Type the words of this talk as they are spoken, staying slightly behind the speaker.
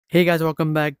Hey guys,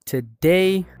 welcome back.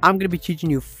 Today I'm going to be teaching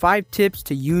you 5 tips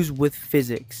to use with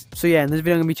physics. So yeah, in this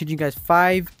video I'm going to be teaching you guys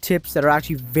 5 tips that are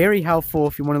actually very helpful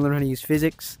if you want to learn how to use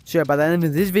physics. So yeah, by the end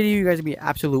of this video you guys will be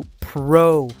absolute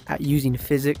pro at using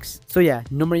physics. So yeah,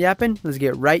 no more yapping, let's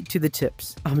get right to the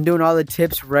tips. I'm doing all the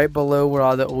tips right below where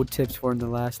all the old tips were in the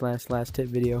last tip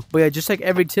video. But yeah, just like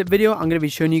every tip video, I'm going to be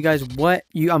showing you guys I'm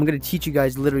going to teach you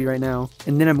guys literally right now,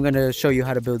 and then I'm going to show you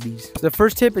how to build these. So the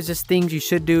first tip is just things you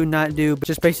should do, not do, but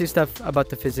just basic stuff about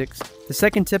the physics. The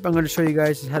second tip I'm going to show you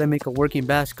guys is how to make a working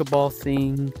basketball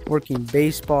thing, working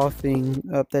baseball thing.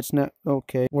 That's not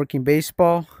okay. Working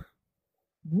baseball.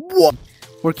 What?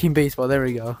 Working baseball. There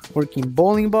we go. Working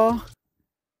bowling ball.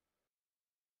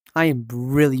 I am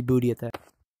really booty at that.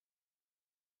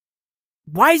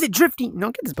 Why is it drifting? No,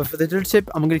 get this. But for the third tip,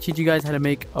 I'm going to teach you guys how to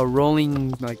make a rolling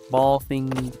like ball thing,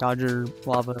 dodger,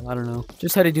 lava, I don't know.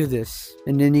 Just how to do this.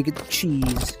 And then you get the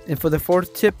cheese. And for the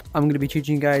fourth tip, I'm going to be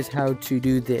teaching you guys how to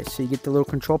do this. So you get the little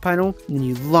control panel, and then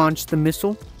you launch the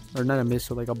missile. Or not a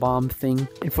missile, like a bomb thing.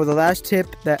 And for the last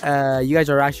tip that you guys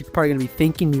are actually probably going to be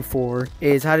thanking me for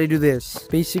is how to do this.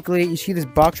 Basically, you see this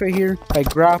box right here? I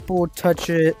grapple, touch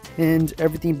it, and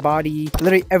everything body.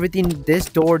 Literally everything. This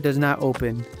door does not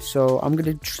open. So I'm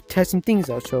going to test some things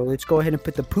out. So let's go ahead and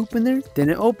put the poop in there. Then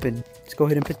it opened. Let's go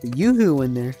ahead and put the yoo-hoo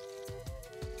in there.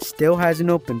 Still hasn't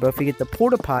opened. But if we get the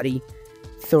porta potty,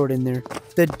 throw it in there,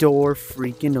 the door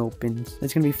freaking opens.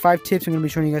 That's gonna be 5 tips I'm gonna be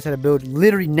showing you guys how to build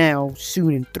literally now,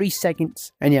 soon, in 3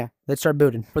 seconds. And yeah, let's start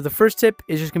building. For the first tip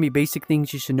is just gonna be basic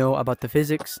things you should know about the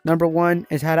physics. Number 1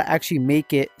 is how to actually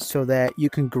make it so that you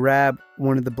can grab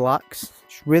one of the blocks.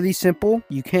 It's really simple.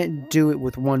 You can't do it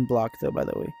with 1 block though, by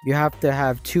the way. You have to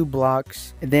have 2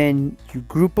 blocks, and then you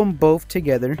group them both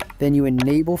together, then you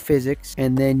enable physics,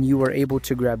 and then you are able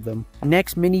to grab them.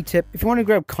 Next mini tip, if you want to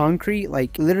grab concrete,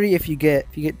 like literally if you get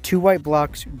 2 white blocks,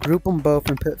 group them both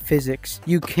and put physics,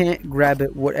 you can't grab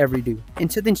it whatever you do.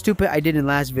 And something stupid I did in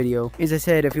last video is I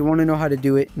said if you want to know how to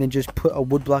do it, then just put a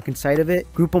wood block inside of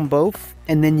it, group them both,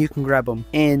 and then you can grab them.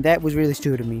 And that was really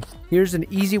stupid of me. Here's an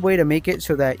easy way to make it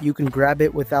so that you can grab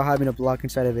it without having a block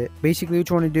inside of it. Basically what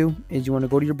you want to do is you want to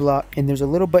go to your block, and there's a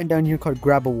little button down here called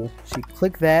grabbable. So you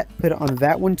click that, put it on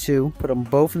that one too, put them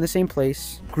both in the same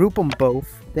place, group them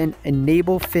both, then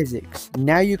enable physics.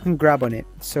 Now you can grab on it.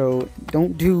 So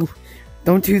don't do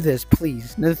this,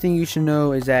 please. Another thing you should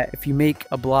know is that if you make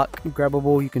a block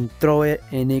grabbable, you can throw it,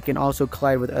 and it can also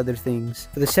collide with other things.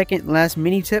 For the second last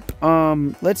mini tip,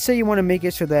 let's say you want to make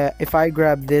it so that if I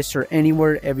grab this or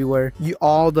anywhere, everywhere,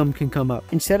 all of them can come up.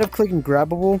 Instead of clicking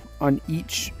grabbable on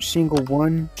each single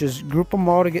one, just group them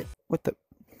all together. What the?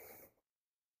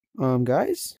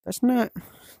 Guys, that's not,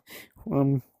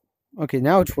 okay,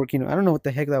 now it's working. I don't know what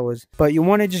the heck that was. But you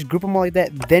want to just group them all like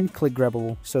that, then click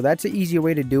grabbable. So that's an easier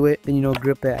way to do it. Then,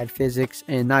 grip it, add physics,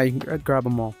 and now you can grab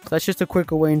them all. So that's just a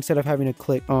quicker way instead of having to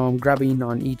click grabbing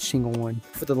on each single one.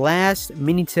 For the last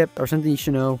mini tip, or something you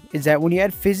should know, is that when you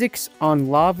add physics on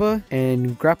lava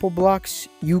and grapple blocks,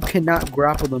 you cannot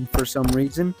grapple them for some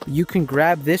reason. You can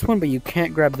grab this one, but you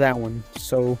can't grab that one.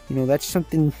 So, that's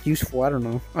something useful. I don't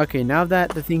know. Okay, now that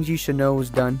the things you should know is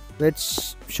done,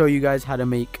 let's show you guys how to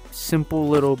make simple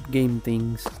little game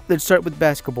things. Let's start with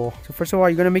basketball. So first of all,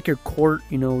 you're gonna make your court,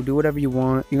 do whatever you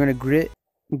want. You're gonna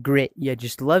grit. Yeah,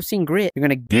 just love seeing grit. You're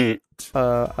gonna get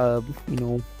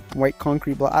white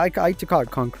concrete block. I like to call it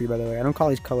concrete, by the way. I don't call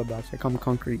these color blocks, I call them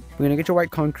concrete. You're gonna get your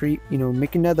white concrete,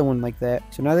 make another one like that.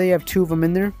 So now that you have 2 of them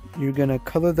in there, you're gonna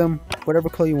color them whatever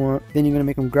color you want. Then you're gonna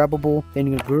make them grabbable. Then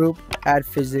you're gonna group, add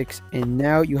physics, and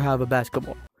now you have a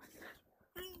basketball.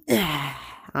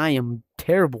 I am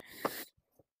terrible.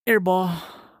 Airball.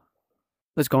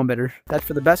 Let's go on better. That's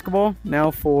for the basketball. Now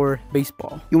for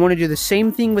baseball. You want to do the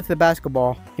same thing with the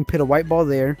basketball and put a white ball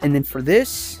there. And then for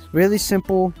this, really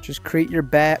simple. Just create your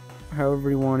bat however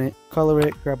you want it. Color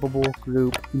it, grabbable,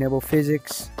 group, enable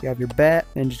physics. You have your bat,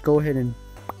 and just go ahead and...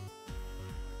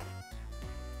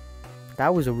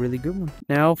 That was a really good one.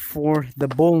 Now for the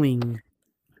bowling.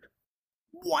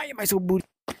 Why am I so booty?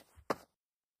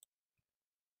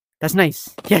 That's nice.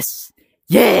 Yes.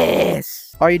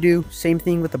 Yes! All you do, same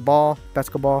thing with the ball,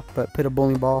 basketball, but put a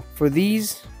bowling ball. For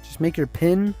these, just make your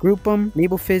pin, group them,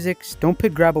 enable physics, don't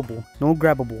put grabbable, no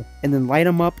grabbable. And then light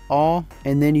them up all,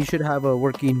 and then you should have a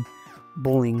working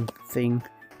bowling thing.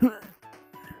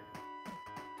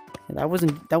 That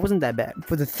wasn't that bad.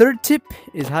 For the third tip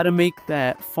is how to make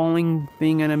that falling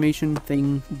thing animation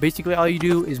thing. Basically all you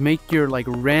do is make your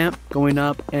ramp going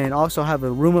up, and also have a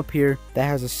room up here that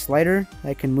has a slider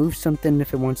that can move something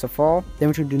if it wants to fall. Then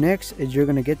what you do next is you're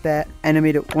gonna get that,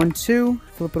 animate it 1, 2,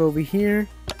 flip it over here,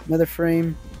 another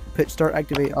frame, put start,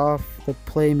 activate, off, Click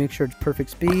play, make sure it's perfect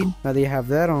speed. Now that you have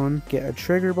that on, get a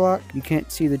trigger block. You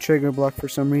can't see the trigger block for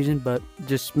some reason, but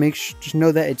just just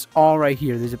know that it's all right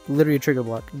here. There's literally a trigger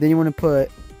block. Then you want to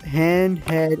put hand,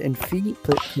 head, and feet.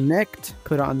 Put connect.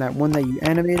 Put on that one that you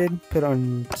animated. Put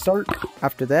on start.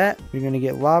 After that, you're gonna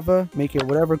get lava. Make it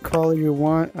whatever color you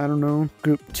want. I don't know.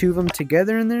 Group 2 of them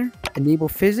together in there. Enable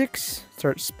physics.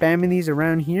 Start spamming these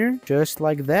around here, just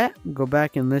like that. Go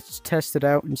back and let's test it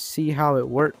out and see how it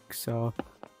works. So,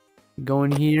 go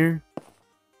in here.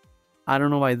 I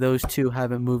don't know why those two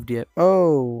haven't moved yet.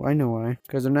 Oh, I know why.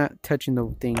 Because they're not touching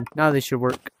the thing. Now they should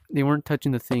work. They weren't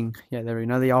touching the thing. Yeah, there we go.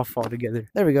 Now they all fall together.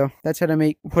 There we go. That's how to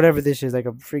make whatever this is, like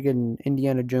a freaking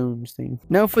Indiana Jones thing.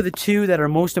 Now for the two that are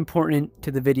most important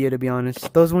to the video, to be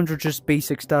honest. Those ones are just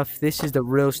basic stuff. This is the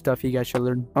real stuff you guys should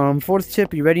learn. 4th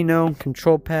tip, you already know.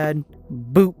 Control pad,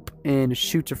 boop, and it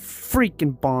shoots a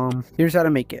freaking bomb. Here's how to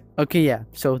make it. Okay, yeah.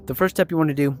 So the first step you want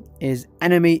to do is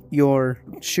animate your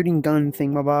shooting gun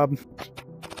thingamabob.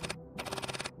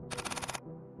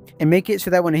 And make it so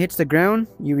that when it hits the ground,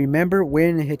 you remember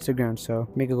when it hits the ground. So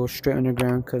make it go straight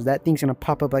underground, because that thing's gonna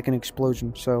pop up like an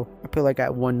explosion. So I put like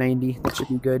at 190. That should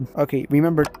be good. Okay,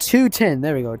 remember 210.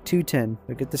 There we go. 210.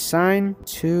 Look at the sign.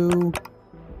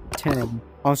 210.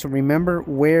 Also remember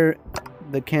where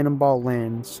the cannonball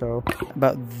lands. So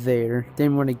about there.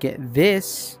 Then we're gonna get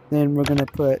this. Then we're gonna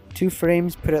put 2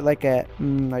 frames. Put it like at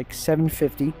like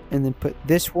 750. And then put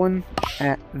this one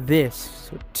at this.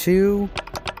 So 210.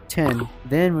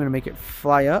 Then we're gonna make it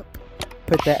fly up.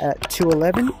 Put that at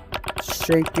 211.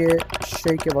 Shake it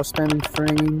while spamming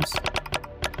frames.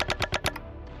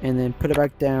 And then put it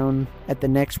back down at the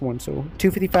next one. So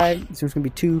 255. This one's gonna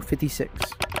be 256.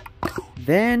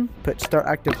 Then put start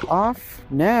active off.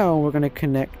 Now we're gonna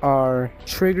connect our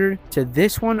trigger to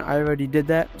this one. I already did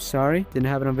that. Sorry, didn't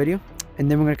have it on video. And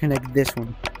then we're gonna connect this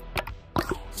one.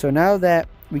 So now that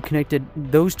we connected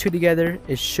those two together,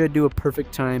 it should do a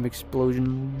perfect time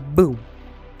explosion. Boom.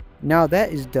 Now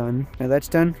that is done. Now that's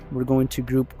done, we're going to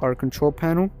group our control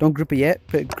panel. Don't group it yet.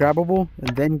 Put grabbable,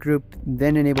 and then group,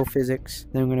 then enable physics.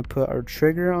 Then I'm going to put our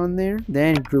trigger on there.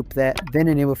 Then group that, then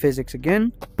enable physics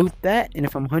again. Boot that, and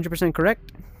if I'm 100%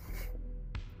 correct,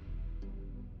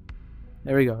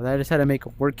 there we go. That is how to make a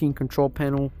working control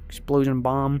panel explosion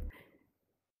bomb.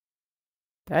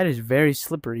 That is very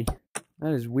slippery.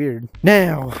 That is weird.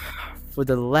 Now, for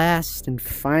the last and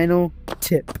final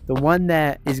tip, the one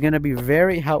that is going to be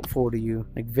very helpful to you,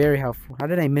 like very helpful. How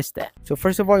did I miss that? So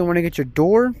first of all, you want to get your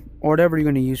door or whatever you're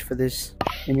going to use for this,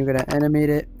 and you're going to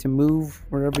animate it to move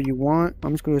wherever you want.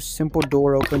 I'm just going to do a simple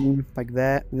door opening like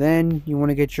that. Then you want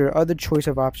to get your other choice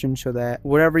of options so that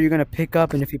whatever you're going to pick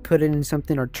up, and if you put it in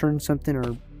something or turn something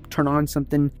or turn on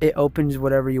something, it opens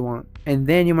whatever you want. And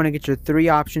then you want to get your 3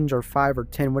 options or 5 or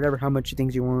 10, whatever, how much you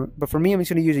think you want. But for me, I'm just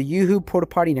going to use a Yoo-hoo, porta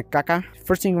potty, and a caca.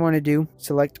 First thing you want to do,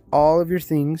 select all of your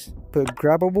things, put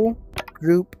grabbable,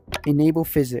 group, enable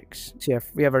physics. So yeah,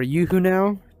 we have our Yoo-hoo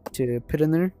now to put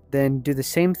in there. Then do the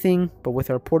same thing but with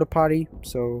our porta potty.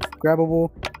 So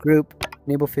grabbable, group,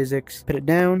 enable physics, put it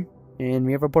down, and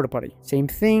we have our porta potty. Same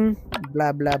thing,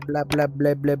 blah blah blah blah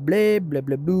blah blah blah blah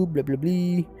blah blah blah blah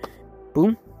blah.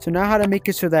 Boom. So now how to make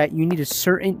it so that you need a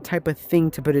certain type of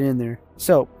thing to put it in there.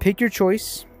 So pick your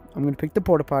choice. I'm going to pick the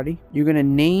porta potty. You're going to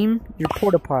name your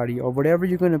porta potty or whatever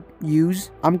you're going to use.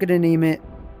 I'm going to name it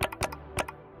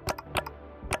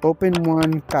Open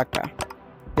One Caca.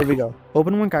 There we go.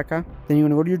 Open One Caca. Then you're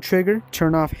going to go to your trigger.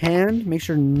 Turn off hand. Make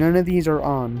sure none of these are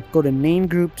on. Go to name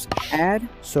groups. Add.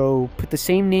 So put the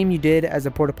same name you did as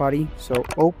a porta potty. So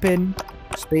Open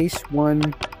Space One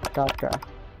Caca.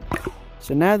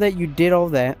 So now that you did all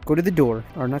that, go to the door,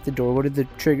 or not the door, go to the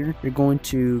trigger. You're going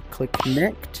to click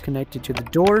connect, connect it to the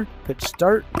door, put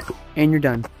start, and you're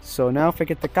done. So now if I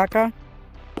get the caca,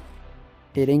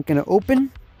 it ain't gonna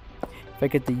open. If I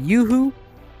get the Yoo-hoo,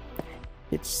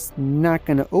 it's not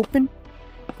gonna open.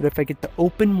 But if I get the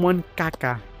Open One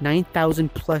Caca,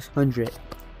 9,000 plus 100,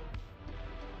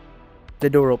 the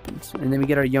door opens. And then we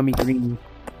get our yummy green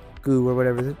goo or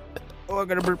whatever. Oh, I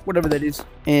gotta burp, whatever that is.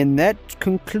 And that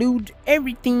concludes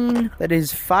everything. That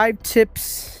is 5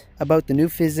 tips about the new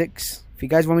physics. If you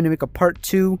guys want me to make a part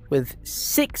 2 with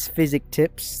 6 physics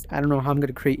tips, I don't know how I'm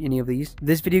gonna create any of these. If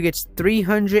this video gets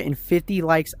 350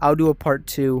 likes, I'll do a part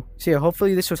 2. So yeah,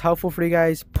 hopefully this was helpful for you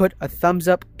guys. Put a thumbs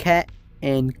up, cat,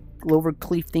 and Clover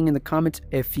Cleaf thing in the comments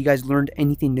if you guys learned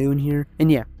anything new in here.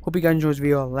 And yeah, hope you guys enjoyed this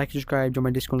video. Like, subscribe, join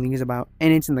my Discord, link is about,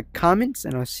 and it's in the comments,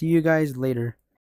 and I'll see you guys later.